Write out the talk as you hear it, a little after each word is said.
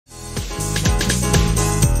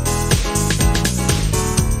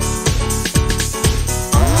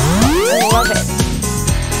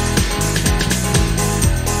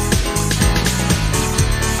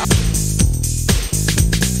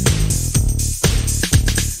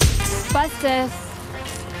Bustice.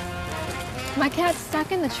 My cat's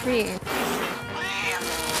stuck in the tree.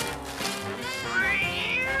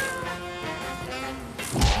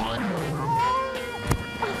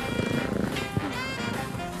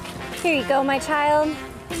 Here you go, my child.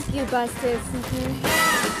 Thank you, Bustice.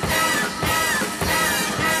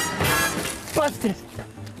 Bustice,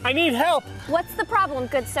 I need help. What's the problem,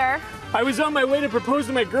 good sir? I was on my way to propose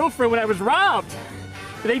to my girlfriend when I was robbed.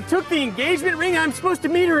 They took the engagement ring. I'm supposed to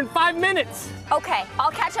meet her in 5 minutes. Okay,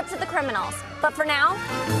 I'll catch up to the criminals. But for now,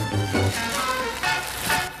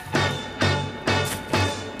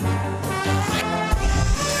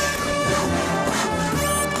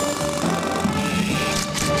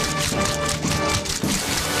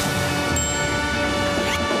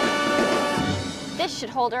 this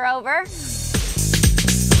should hold her over.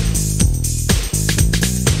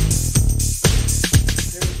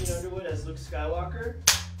 Sara Underwood as Luke Skywalker.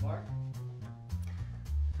 Mark?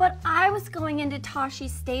 But I was going into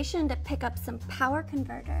Toshi's station to pick up some power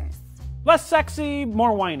converters. Less sexy,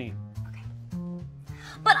 more whiny.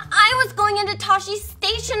 But I was going into Toshi's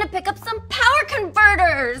station to pick up some power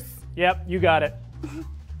converters! Yep, you got it.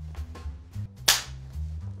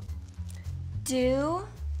 Do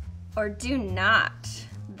or do not.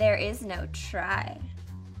 There is no try.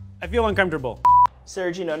 I feel uncomfortable.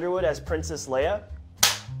 Sara Underwood as Princess Leia.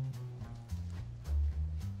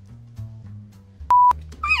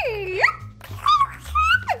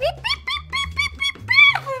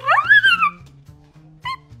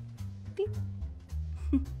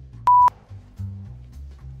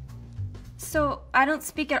 So, I don't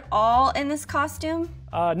speak at all in this costume?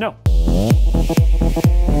 No.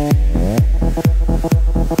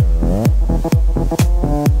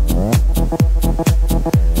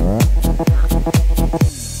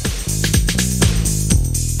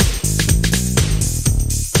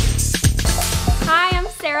 Hi, I'm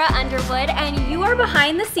Sara Underwood, and you are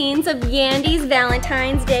behind the scenes of Yandy's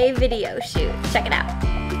Valentine's Day video shoot. Check it out.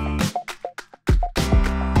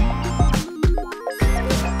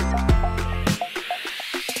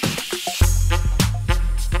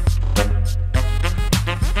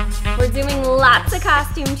 We're doing lots of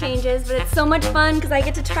costume changes, but it's so much fun because I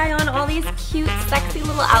get to try on all these cute, sexy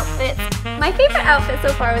little outfits. My favorite outfit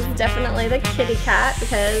so far was definitely the kitty cat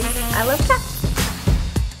because I love cats.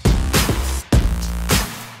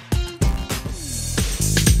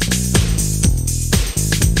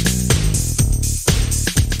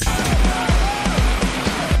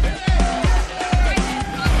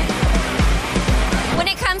 When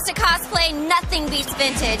it comes to cosplay, nothing beats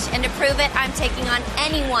vintage, and to prove it, I'm taking on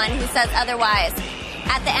anyone who says otherwise.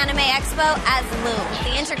 At the Anime Expo as Loom,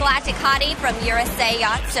 the intergalactic hottie from Urusei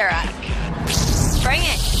Yatsura. Bring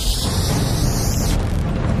it!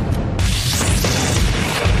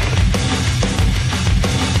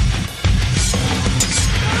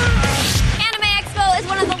 Anime Expo is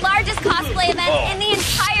one of the largest cosplay events in the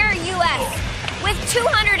entire U.S. With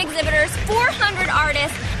 200 exhibitors, 400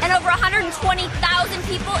 artists, and over 120,000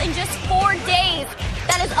 people in just 4 days.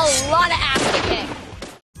 That is a lot of